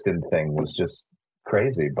Kristen thing was just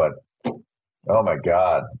crazy. But oh my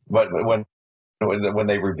God. But when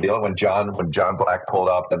they reveal it, when John Black pulled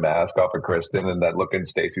off the mask off of Kristen and that look in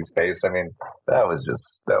Stacey's face, I mean, that was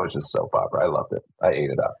just soap opera. I loved it. I ate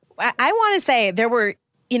it up. I want to say there were,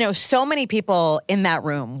 so many people in that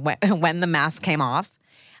room when the mask came off,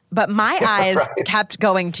 but my eyes kept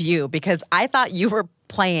going to you because I thought you were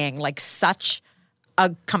playing like such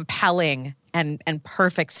a compelling and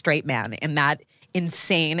perfect straight man in that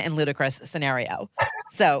insane and ludicrous scenario.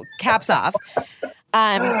 So caps off.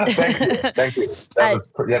 Thank you. That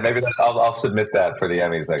was, maybe I'll submit that for the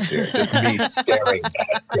Emmys next year. Just me staring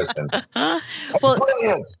at Kristen. That's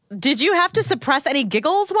brilliant. Did you have to suppress any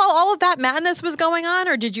giggles while all of that madness was going on,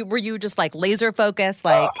 or were you just like laser focused?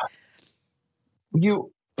 Like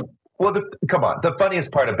come on. The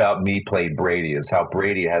funniest part about me playing Brady is how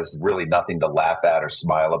Brady has really nothing to laugh at or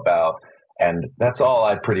smile about, and that's all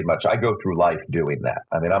I go through life doing that.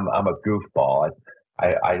 I mean, I'm a goofball.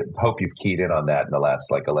 I hope you've keyed in on that in the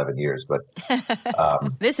last 11 years, but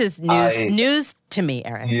this is news to me,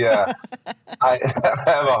 Eric. Yeah, I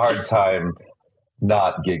have a hard time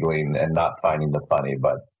not giggling and not finding the funny,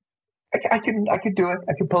 but I can do it.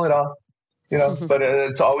 I can pull it off, But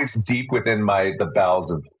it's always deep within the bowels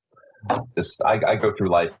of this. I go through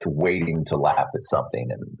life waiting to laugh at something,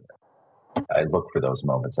 and I look for those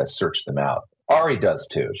moments. I search them out. Ari does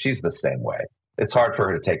too. She's the same way. It's hard for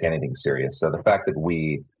her to take anything serious. So the fact that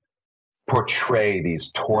we portray these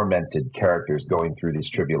tormented characters going through these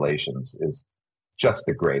tribulations is just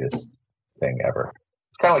the greatest thing ever.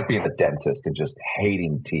 It's kind of like being a dentist and just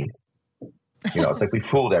hating teeth. It's like we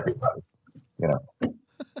fooled everybody,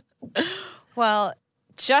 Well,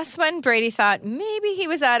 just when Brady thought maybe he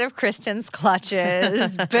was out of Kristen's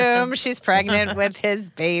clutches, boom, she's pregnant with his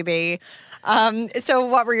baby. So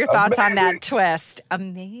what were your thoughts on that twist?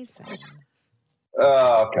 Amazing.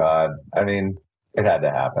 Oh God! I mean, it had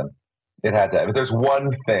to happen. It had to happen. If there's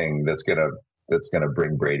one thing that's gonna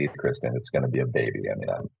bring Brady to Kristen, it's gonna be a baby. I mean,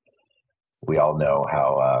 we all know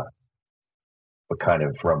how what kind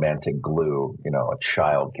of romantic glue a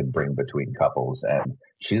child can bring between couples, and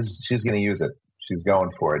she's gonna use it. She's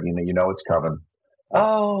going for it. It's coming.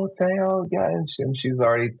 Oh, Theo, yeah, and she's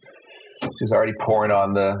already pouring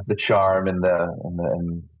on the charm and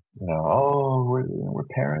we're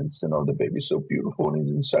parents, and the baby's so beautiful, and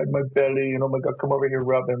he's inside my belly, and oh my God, come over here,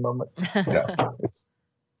 rub him. It's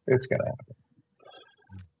gonna happen.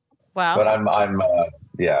 Well, but I'm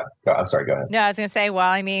sorry. Go ahead. No, I was gonna say,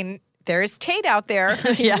 well, I mean, there's Tate out there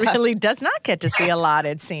who really does not get to see a lot,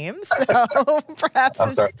 it seems. So perhaps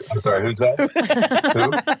I'm sorry. Who's that?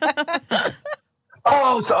 Who?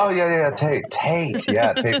 Tate.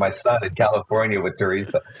 Yeah, Tate, my son in California with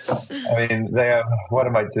Teresa. I mean, what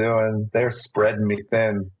am I doing? They're spreading me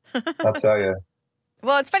thin. I'll tell you.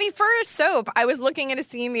 Well, it's funny, for a soap, I was looking at a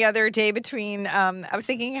scene the other day between, I was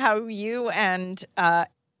thinking how you and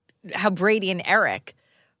how Brady and Eric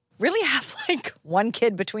really have one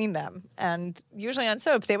kid between them. And usually on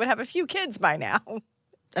soaps, they would have a few kids by now.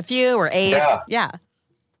 A few or 8. Yeah.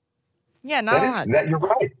 Yeah, not a lot. You're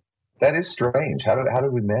right. That is strange. How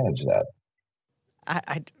did we manage that?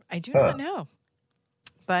 I do not know.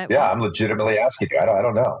 But I'm legitimately asking you. I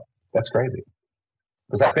don't know. That's crazy.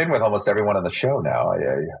 Because I've been with almost everyone on the show now.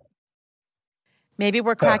 Maybe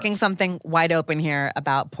we're cracking something wide open here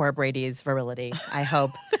about poor Brady's virility. I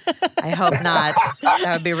hope not.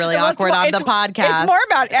 That would be really awkward on the podcast. It's more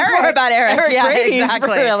about Eric. Yeah, Brady's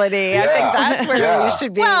exactly. virility. Yeah. I think that's where we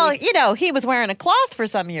should be. Well, he was wearing a cloth for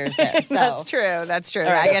some years there. So. That's true.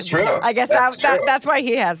 I guess that's why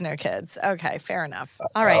he has no kids. Okay, fair enough.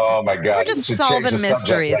 All right. Oh my God. We're just solving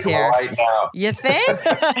mysteries here. Right now. You think?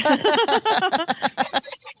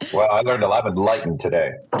 Well, I learned a lot. I'm enlightened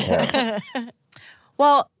today. Yeah.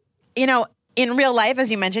 Well, in real life, as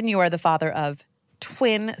you mentioned, you are the father of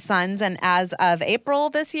twin sons, and as of April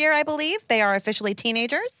this year, I believe, they are officially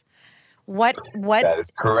teenagers. What? That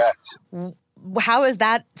is correct. How is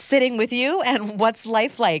that sitting with you, and what's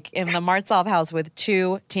life like in the Martsolf house with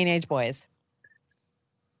 2 teenage boys?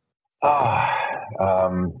 God,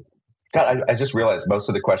 I just realized most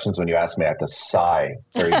of the questions when you ask me, I have to sigh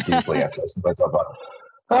very deeply after listening to myself.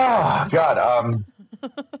 Oh God.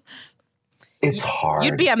 It's hard.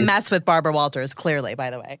 You'd be a mess with Barbara Walters, clearly,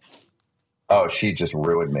 by the way. Oh, she just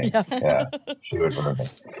ruined me. Yeah, she would ruin me.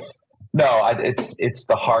 No, it's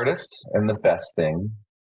the hardest and the best thing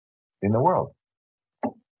in the world.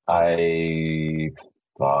 I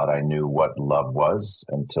thought I knew what love was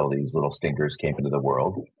until these little stinkers came into the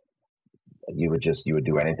world. You would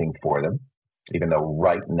do anything for them, even though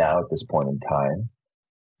right now at this point in time,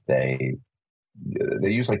 they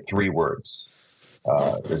use 3 words.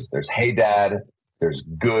 There's hey dad, there's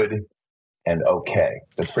good, and okay.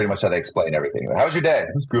 That's pretty much how they explain everything. How was your day?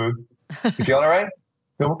 It was good. You feeling all right?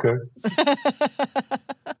 I'm okay.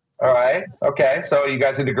 All right. Okay. So you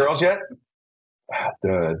guys into girls yet?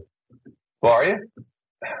 Good. Well, are you?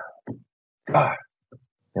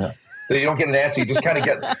 So you don't get an answer. You just kind of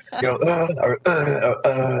get, or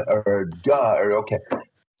okay.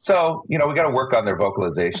 So, we got to work on their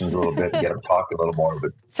vocalizations a little bit and get them talking a little more. But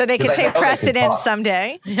so they can say precedent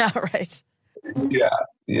someday. Yeah, right.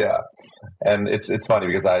 Yeah. And it's funny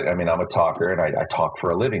because I'm a talker and I talk for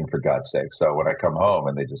a living, for God's sake. So when I come home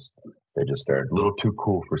and they just are a little too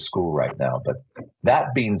cool for school right now. But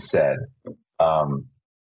that being said,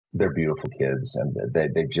 they're beautiful kids and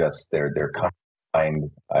they're kind.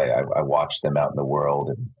 I watch them out in the world,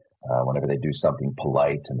 and whenever they do something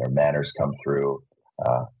polite and their manners come through,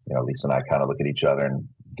 Lisa and I kind of look at each other and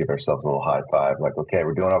give ourselves a little high five, like, okay,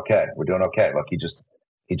 we're doing okay. Look, he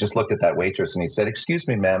just looked at that waitress and he said, "Excuse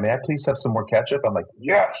me, ma'am, may I please have some more ketchup?" I'm like,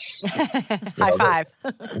 yes. High five.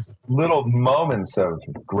 These little moments of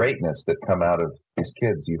greatness that come out of these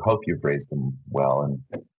kids. You hope you've raised them well,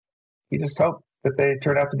 and you just hope that they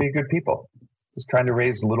turn out to be good people. Just trying to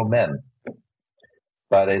raise little men.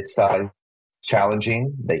 But it's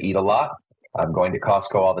challenging. They eat a lot. I'm going to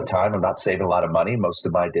Costco all the time. I'm not saving a lot of money. Most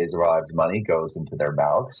of my days' lives money goes into their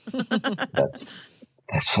mouths.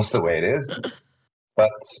 That's just the way it is.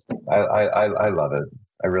 But I love it.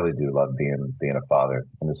 I really do love being a father.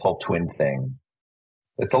 And this whole twin thing,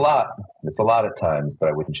 it's a lot. It's a lot at times, but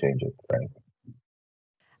I wouldn't change it for anything.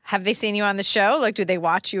 Have they seen you on the show? Like, do they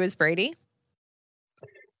watch you as Brady?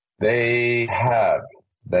 They have.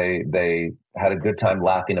 They had a good time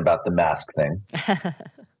laughing about the mask thing.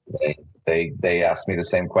 They asked me the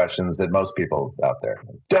same questions that most people out there.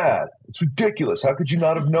 Dad, it's ridiculous. How could you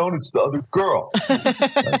not have known it's the other girl?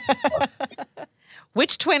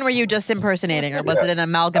 Which twin were you just impersonating, or was it an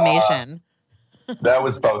amalgamation? That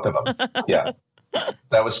was both of them. Yeah.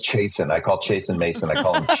 That was Chasen. I call Chasen Mason. I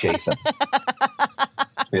call him Chasen.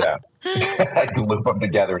 Yeah. I loop them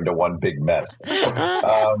together into one big mess.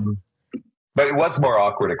 But it was more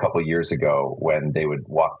awkward a couple of years ago when they would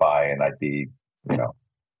walk by and I'd be,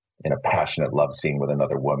 in a passionate love scene with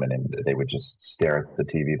another woman, and they would just stare at the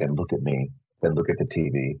TV, then look at me, then look at the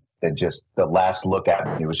TV, then just the last look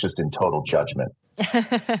at me was just in total judgment. And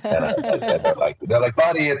they're like,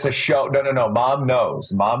 buddy, it's a show. No. Mom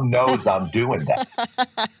knows I'm doing that.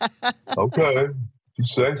 Okay. You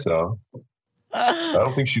say so. I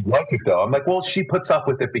don't think she'd like it though. I'm like, well, she puts up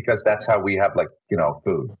with it because that's how we have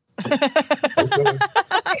food. Okay.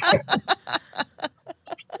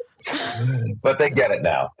 But they get it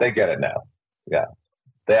now. Yeah.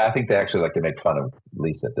 I think they actually like to make fun of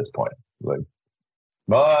Lisa at this point. Like,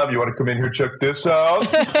 Mom, you want to come in here, check this out?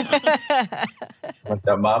 Like,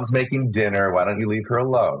 no, Mom's making dinner. Why don't you leave her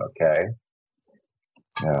alone, okay?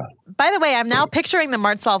 Yeah. By the way, I'm now picturing the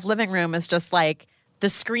Martsolf living room as just like the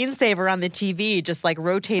screensaver on the TV, just like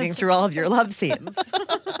rotating through all of your love scenes.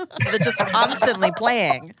 They're just constantly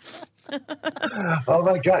playing. Oh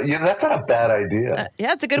my God. Yeah, that's not a bad idea.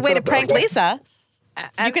 Yeah, it's a good way to prank Lisa.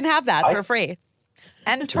 You can have that for free.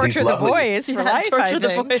 And torture the boys for life, torture the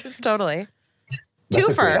boys, totally.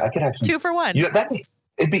 Two for one.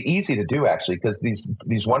 It'd be easy to do, actually, because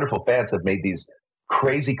these wonderful fans have made these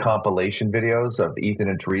crazy compilation videos of Ethan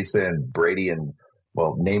and Teresa and Brady and,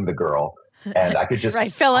 well, name the girl. And I could just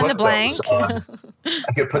fill in the blank.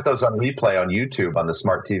 I could put those on replay on YouTube on the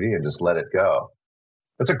smart TV and just let it go.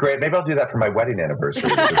 That's maybe I'll do that for my wedding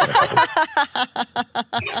anniversary.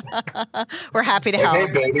 We're happy to help. Hey,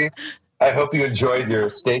 baby. I hope you enjoyed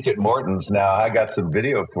your steak at Morton's. Now I got some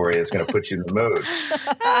video for you. It's going to put you in the mood.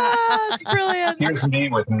 That's brilliant. Here's me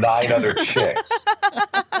with 9 other chicks.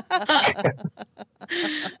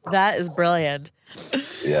 That is brilliant.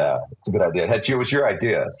 Yeah, it's a good idea. It was your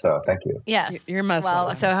idea, so thank you. Yes, you're most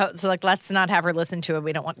well. So let's not have her listen to it.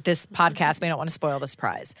 We don't want this podcast. We don't want to spoil the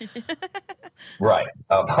surprise. Right.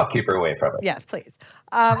 I'll keep her away from it. Yes, please.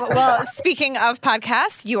 Well, speaking of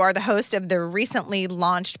podcasts, you are the host of the recently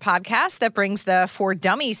launched podcast that brings the For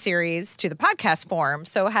Dummies series to the podcast form.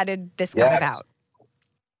 So how did this come about?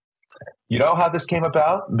 You know how this came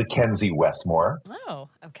about? Mackenzie Westmore. Oh,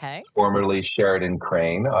 okay. Formerly Sheridan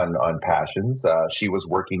Crane on Passions. She was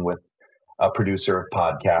working with a producer of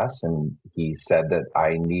podcasts, and he said that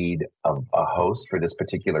I need a host for this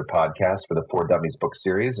particular podcast for the For Dummies book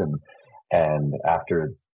series. And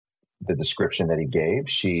after the description that he gave,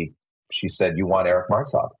 she said, "You want Eric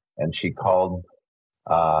Martsolf?" And she called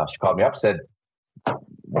me up, said,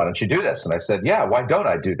 "Why don't you do this?" And I said, "Yeah, why don't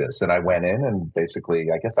I do this?" And I went in and basically,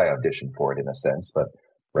 I guess I auditioned for it in a sense, but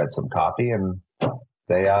read some copy, and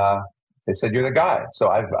they said, "You're the guy." So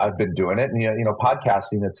I've been doing it, and you know,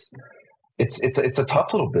 podcasting, it's a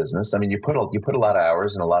tough little business. I mean, you put a lot of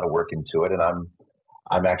hours and a lot of work into it, and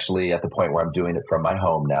I'm actually at the point where I'm doing it from my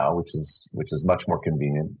home now, which is much more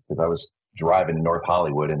convenient, because I was driving to North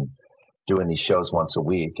Hollywood and doing these shows once a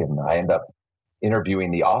week, and I end up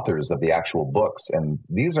interviewing the authors of the actual books. And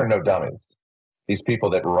these are no dummies. these people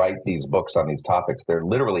that write these books on these topics, they're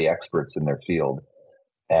literally experts in their field.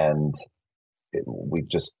 And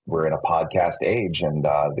we're in a podcast age, and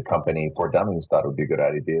the company For Dummies thought it would be a good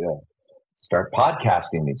idea to start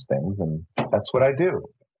podcasting these things. And that's what I do.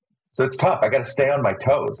 So it's tough. I got to stay on my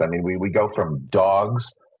toes. I mean, we go from dogs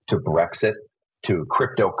to Brexit to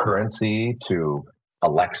cryptocurrency to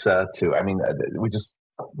Alexa to,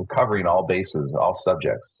 we're covering all bases, all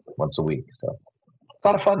subjects once a week. So it's a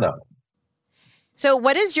lot of fun though. So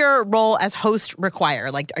what does your role as host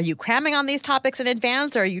require? Like, are you cramming on these topics in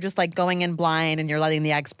advance, or are you just like going in blind and you're letting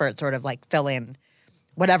the expert sort of like fill in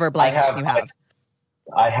whatever blanks you have?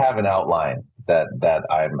 I have an outline that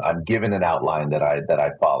I'm given an outline that I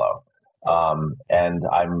follow. And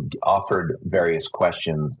I'm offered various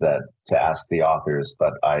questions to ask the authors,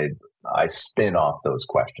 but I spin off those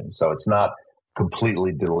questions. So it's not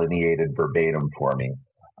completely delineated verbatim for me.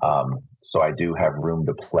 So I do have room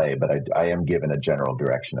to play, but I am given a general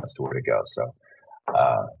direction as to where to go. So,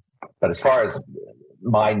 but as far as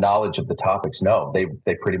my knowledge of the topics, no, they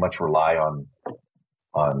pretty much rely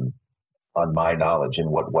on my knowledge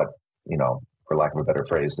and what for lack of a better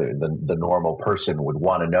phrase, the normal person would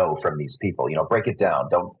want to know from these people. Break it down.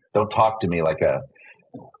 Don't talk to me like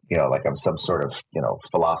I'm some sort of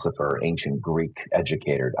philosopher, ancient Greek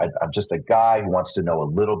educator. I'm just a guy who wants to know a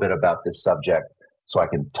little bit about this subject, so I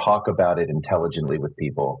can talk about it intelligently with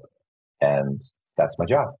people, and that's my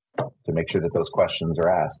job, to make sure that those questions are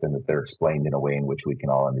asked and that they're explained in a way in which we can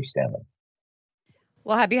all understand them.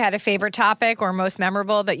 Well, have you had a favorite topic or most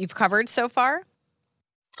memorable that you've covered so far?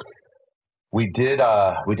 We did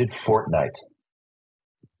Fortnite,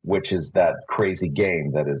 which is that crazy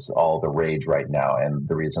game that is all the rage right now. And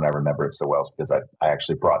the reason I remember it so well is because I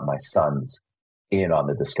actually brought my sons in on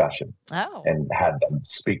the discussion and had them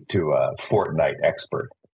speak to a Fortnite expert.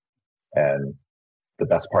 And the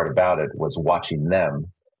best part about it was watching them,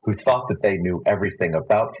 who thought that they knew everything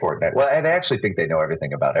about Fortnite. Well, and I actually think they know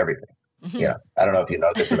everything about everything. Mm-hmm. Yeah, I don't know if you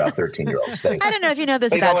know this about 13-year-olds. I don't know if you know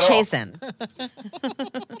this about Chasen.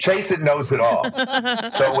 Chasen knows it all.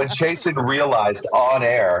 So when Chasen realized on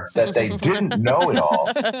air that they didn't know it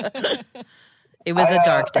all, it was a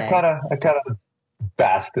dark day. I kind of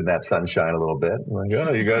basked in that sunshine a little bit. I'm like,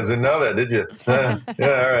 oh, you guys didn't know that, did you?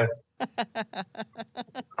 Yeah, all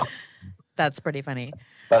right. That's pretty funny.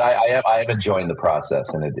 But I am enjoying the process,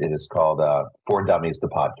 and it is called For Dummies, the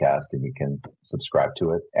podcast, and you can subscribe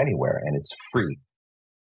to it anywhere, and it's free.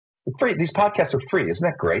 It's free. These podcasts are free. Isn't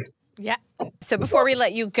that great? Yeah. So before we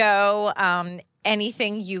let you go,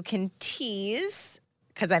 anything you can tease,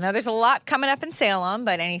 because I know there's a lot coming up in Salem,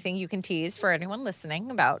 but anything you can tease for anyone listening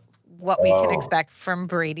about what we can expect from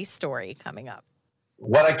Brady's story coming up?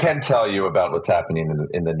 What I can tell you about what's happening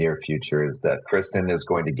in the near future is that Kristen is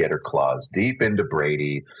going to get her claws deep into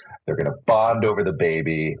Brady. They're going to bond over the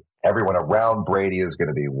baby. Everyone around Brady is going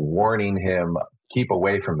to be warning him, keep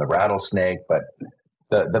away from the rattlesnake. But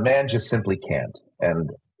the man just simply can't. And,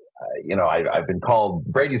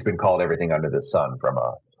 Brady's been called everything under the sun, from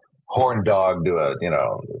a horn dog to a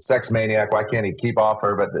sex maniac. Why can't he keep off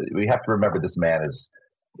her? But we have to remember this man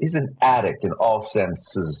he's an addict in all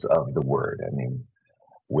senses of the word. I mean,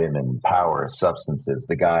 women, power, substances.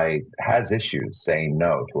 The guy has issues saying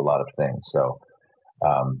no to a lot of things. So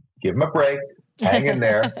give him a break, hang in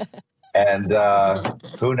there, and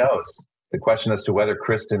who knows? The question as to whether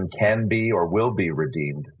Kristen can be or will be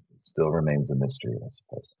redeemed still remains a mystery, I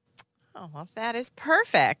suppose. Oh, well, that is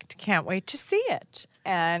perfect. Can't wait to see it.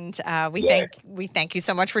 And we thank you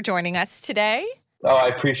so much for joining us today. Oh, I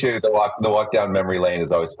appreciate it. The walk down memory lane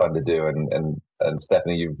is always fun to do, and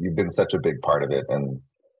Stephanie, you've been such a big part of it, and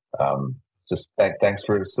just thanks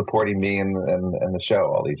for supporting me and the show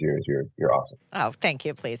all these years. You're awesome. Oh, thank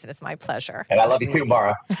you. Please, it is my pleasure. And I love you too,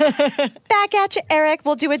 Mara. Back at you, Eric.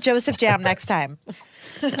 We'll do a Joseph Jam next time.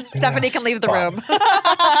 Stephanie can leave the room.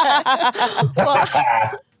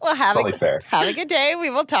 Well, have only fair. Have a good day. We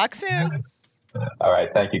will talk soon. All right.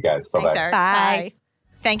 Thank you, guys. Bye-bye. Thanks, Eric. Bye.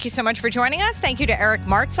 Thank you so much for joining us. Thank you to Eric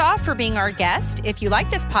Martzoff for being our guest. If you like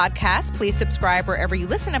this podcast, please subscribe wherever you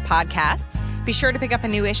listen to podcasts. Be sure to pick up a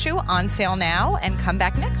new issue on sale now and come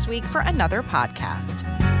back next week for another podcast.